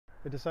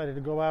I decided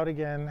to go out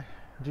again,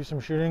 do some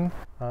shooting.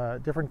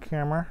 Different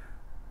camera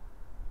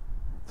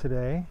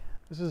today.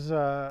 This is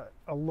a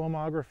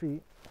Lomography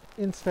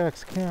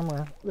Instax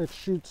camera that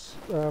shoots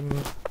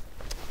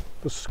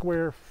the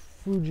square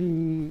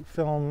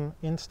Fujifilm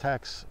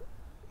Instax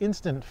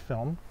instant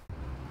film.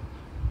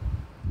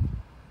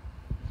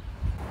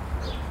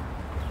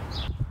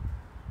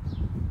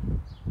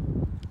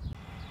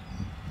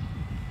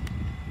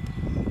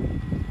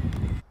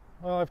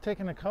 Well, I've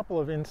taken a couple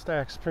of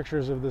Instax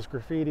pictures of this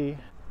graffiti. How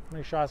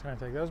many shots can I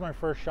take? That was my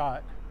first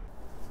shot.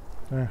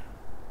 There.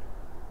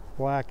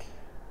 Black,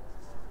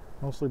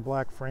 mostly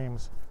black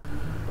frames.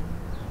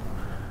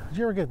 Did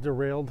you ever get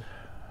derailed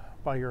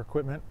by your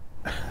equipment?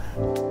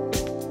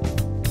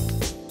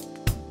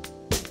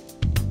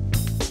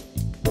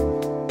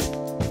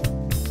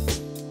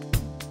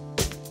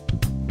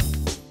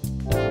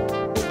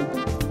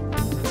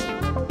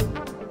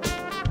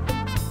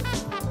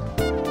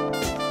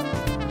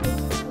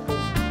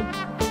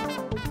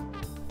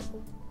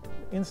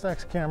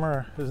 Instax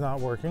camera is not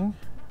working,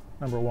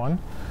 number one.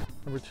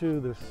 Number two,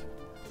 this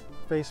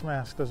face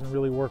mask doesn't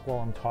really work while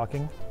I'm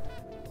talking.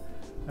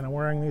 And I'm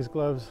wearing these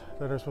gloves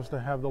that are supposed to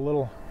have the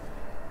little,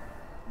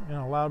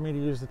 allow me to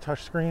use the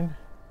touch screen,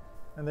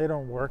 and they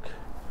don't work.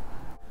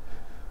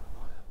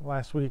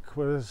 Last week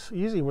was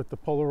easy with the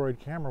Polaroid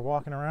camera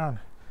walking around,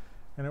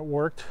 and it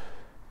worked.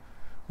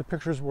 The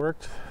pictures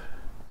worked.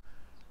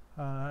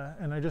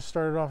 And I just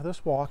started off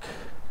this walk,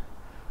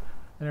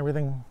 and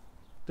everything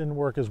didn't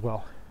work as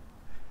well.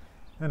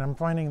 And I'm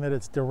finding that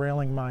it's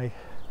derailing my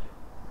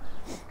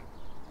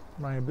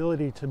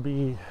ability to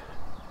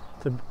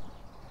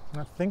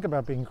not think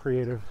about being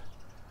creative,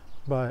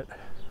 but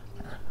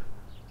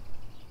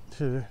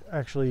to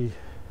actually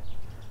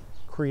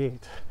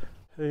create.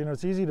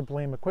 It's easy to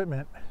blame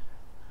equipment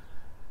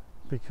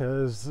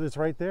because it's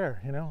right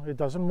there, it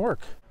doesn't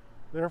work.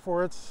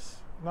 Therefore, it's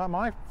not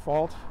my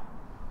fault,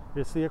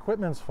 it's the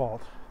equipment's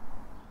fault.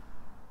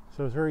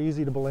 So it's very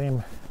easy to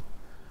blame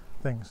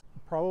things.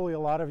 Probably a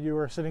lot of you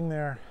are sitting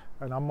there,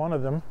 and I'm one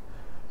of them,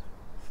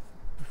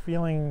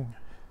 feeling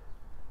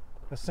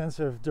a sense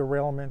of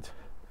derailment,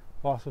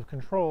 loss of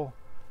control,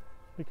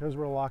 because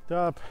we're locked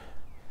up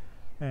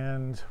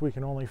and we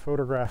can only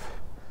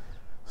photograph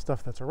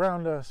stuff that's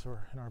around us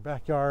or in our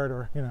backyard,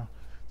 or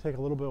take a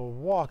little bit of a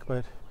walk.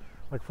 But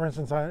like, for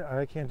instance,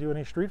 I can't do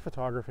any street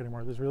photography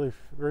anymore. There's really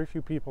very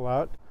few people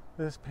out.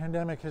 This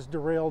pandemic has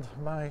derailed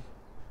my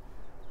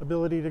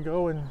ability to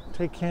go and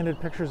take candid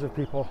pictures of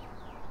people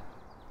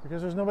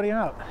because there's nobody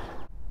out.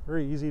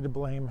 Very easy to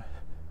blame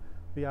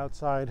the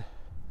outside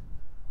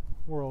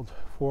world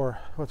for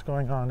what's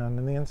going on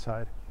the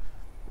inside.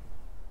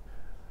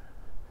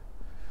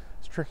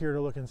 It's trickier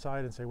to look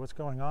inside and say, what's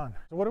going on?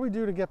 So what do we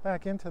do to get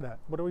back into that?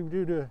 What do we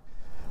do to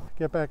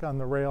get back on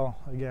the rail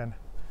again?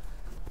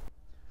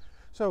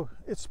 So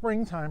it's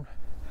springtime,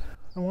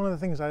 and one of the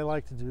things I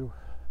like to do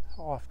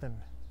often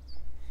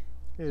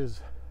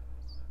is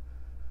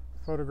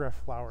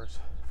photograph flowers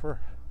for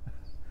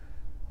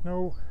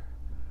no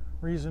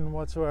reason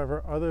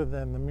whatsoever other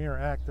than the mere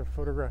act of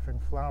photographing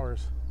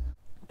flowers.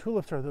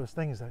 Tulips are those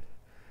things that,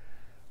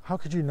 how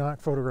could you not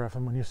photograph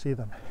them when you see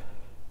them?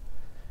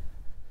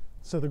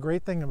 So the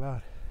great thing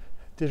about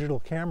digital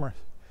cameras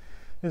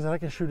is that I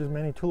can shoot as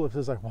many tulips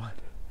as I want.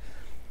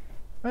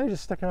 I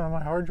just stick them on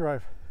my hard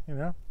drive,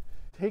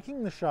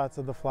 Taking the shots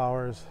of the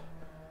flowers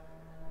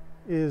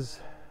is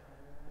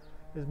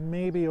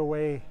maybe a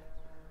way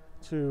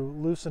to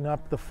loosen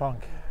up the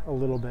funk a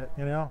little bit,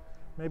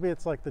 Maybe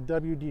it's like the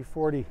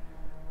WD-40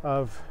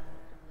 of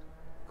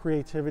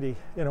creativity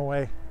in a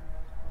way.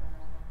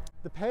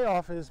 The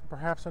payoff is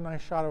perhaps a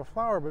nice shot of a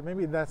flower, but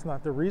maybe that's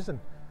not the reason.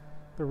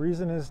 The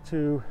reason is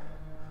to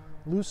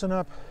loosen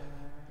up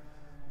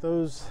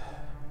those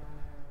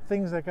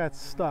things that got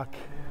stuck.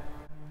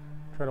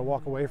 Try to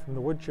walk away from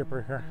the wood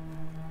chipper here.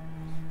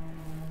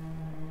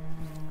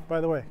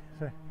 By the way,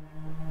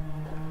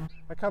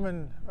 I come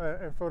in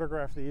and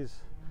photograph these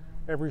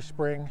every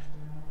spring.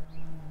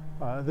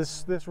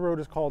 This road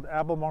is called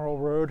Albemarle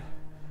Road.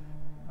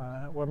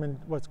 I'm in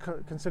what's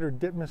considered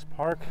Ditmas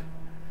Park.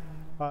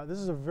 This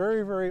is a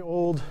very, very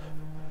old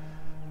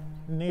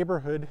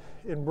neighborhood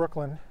in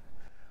Brooklyn.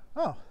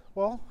 Oh,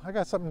 well, I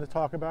got something to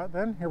talk about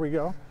then. Here we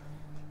go.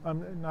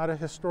 I'm not a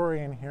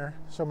historian here,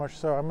 so much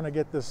so I'm going to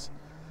get this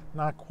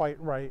not quite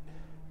right.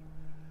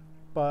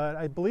 But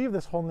I believe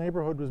this whole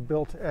neighborhood was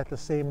built at the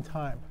same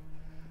time.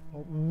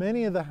 Well,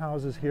 many of the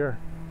houses here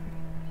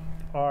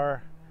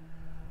are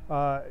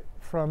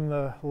from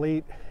the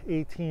late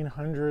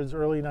 1800s,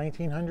 early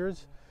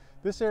 1900s.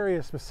 This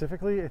area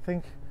specifically, I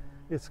think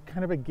it's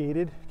kind of a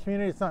gated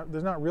community.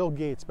 There's not real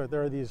gates, but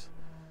there are these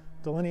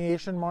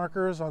delineation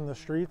markers on the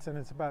streets, and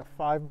it's about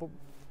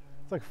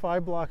it's like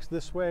 5 blocks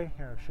this way.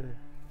 Here, I'll show you.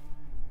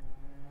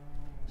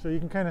 So you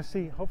can kind of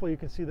see, hopefully you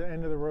can see the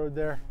end of the road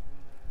there.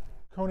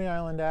 Coney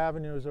Island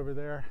Avenue is over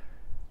there.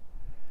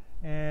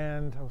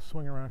 And I'll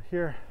swing around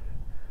here.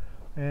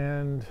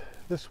 And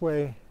this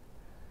way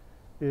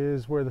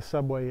is where the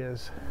subway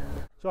is.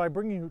 So I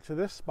bring you to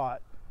this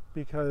spot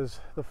because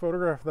the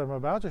photograph that I'm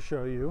about to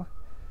show you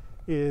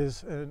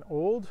is an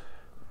old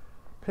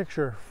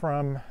picture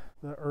from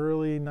the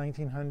early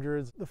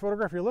 1900s. The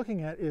photograph you're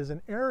looking at is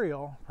an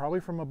aerial, probably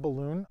from a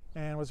balloon.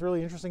 And what's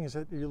really interesting is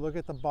that if you look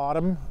at the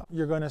bottom,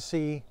 you're going to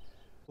see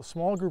a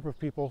small group of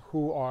people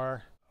who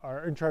are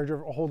in charge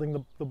of holding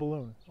the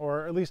balloon,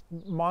 or at least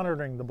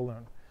monitoring the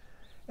balloon.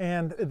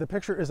 And the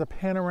picture is a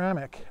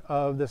panoramic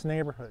of this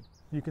neighborhood.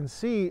 You can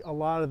see a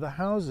lot of the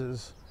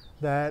houses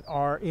that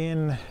are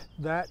in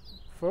that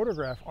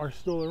photograph are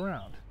still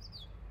around.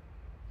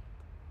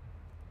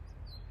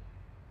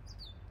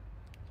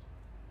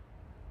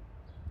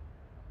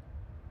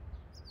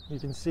 You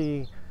can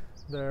see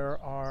there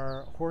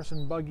are horse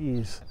and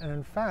buggies, and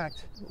in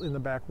fact, in the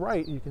back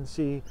right, you can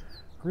see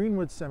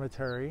Greenwood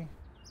Cemetery.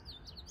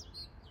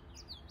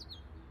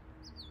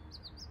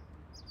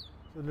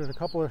 So did a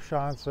couple of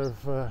shots of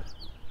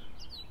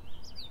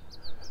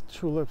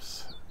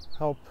tulips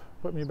help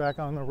put me back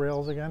on the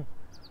rails again.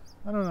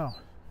 I don't know,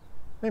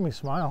 made me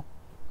smile.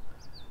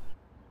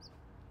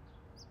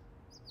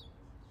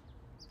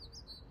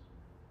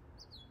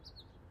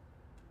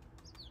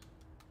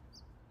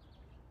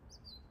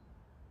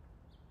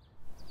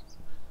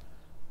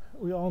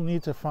 We all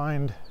need to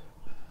find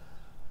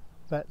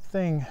that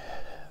thing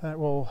that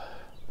will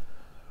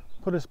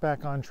put us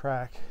back on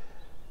track.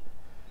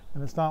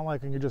 And it's not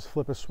like you can just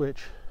flip a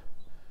switch,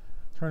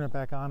 turn it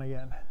back on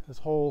again. This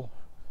whole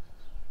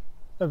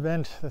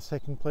event that's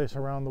taking place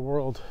around the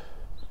world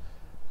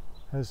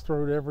has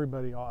thrown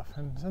everybody off.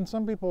 And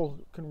some people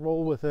can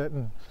roll with it,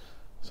 and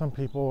some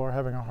people are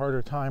having a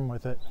harder time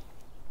with it.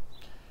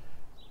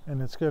 And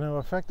it's going to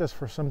affect us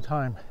for some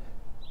time.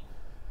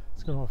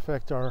 It's going to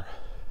affect our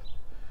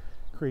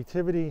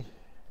creativity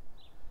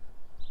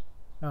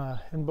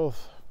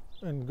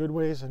in good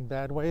ways and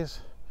bad ways.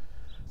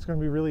 It's going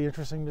to be really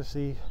interesting to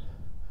see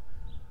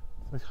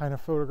the kind of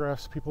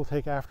photographs people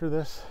take after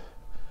this,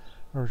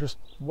 or just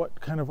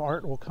what kind of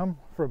art will come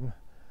from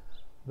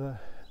the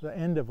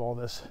end of all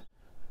this.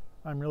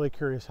 I'm really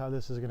curious how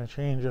this is going to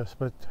change us,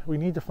 but we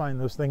need to find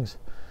those things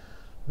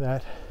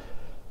that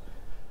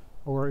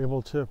we're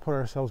able to put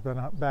ourselves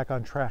back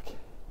on track,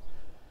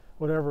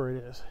 whatever it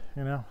is,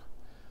 you know,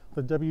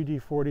 the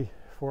WD-40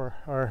 for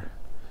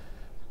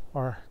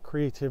our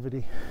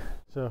creativity.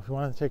 So if you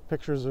want to take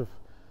pictures of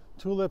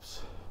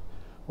tulips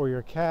or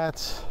your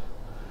cats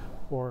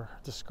or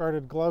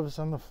discarded gloves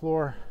on the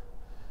floor,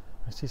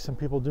 I see some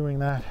people doing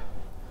that.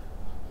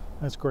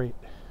 That's great,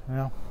 you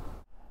know.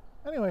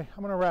 Anyway,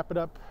 I'm going to wrap it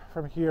up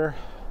from here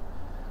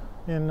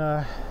in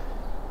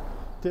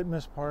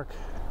Ditmas Park.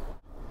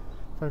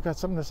 If I've got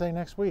something to say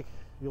next week,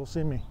 you'll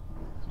see me.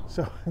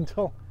 So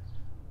until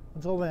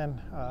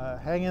then,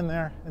 hang in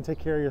there and take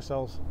care of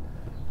yourselves.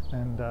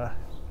 And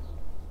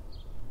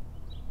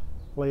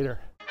later.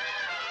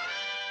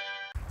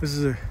 This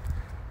is an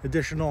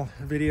additional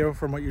video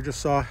from what you just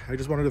saw. I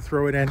just wanted to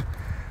throw it in.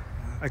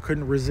 I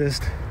couldn't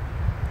resist,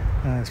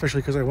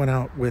 especially because I went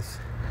out with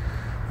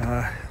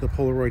the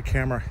Polaroid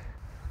camera.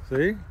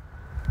 See?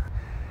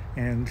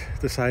 And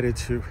decided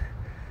to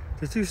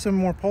do some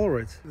more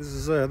Polaroids. This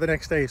is the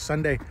next day,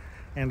 Sunday,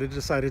 and I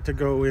decided to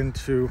go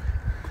into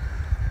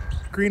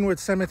Greenwood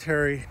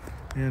Cemetery,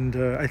 and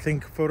I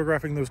think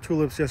photographing those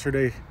tulips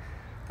yesterday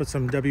put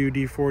some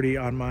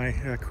WD-40 on my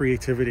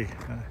creativity.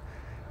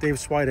 Dave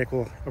Swidek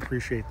will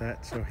appreciate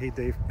that, so hey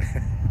Dave.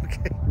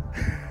 Okay.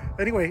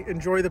 Anyway,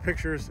 enjoy the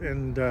pictures,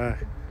 and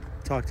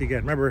talk to you again.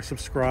 Remember,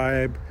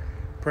 subscribe,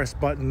 press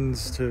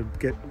buttons to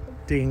get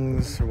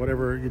dings or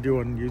whatever you do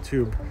on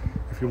YouTube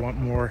if you want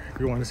more, if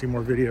you want to see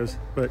more videos.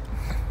 But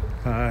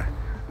I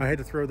had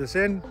to throw this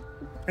in.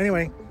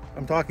 Anyway,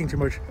 I'm talking too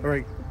much. All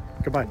right,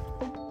 goodbye.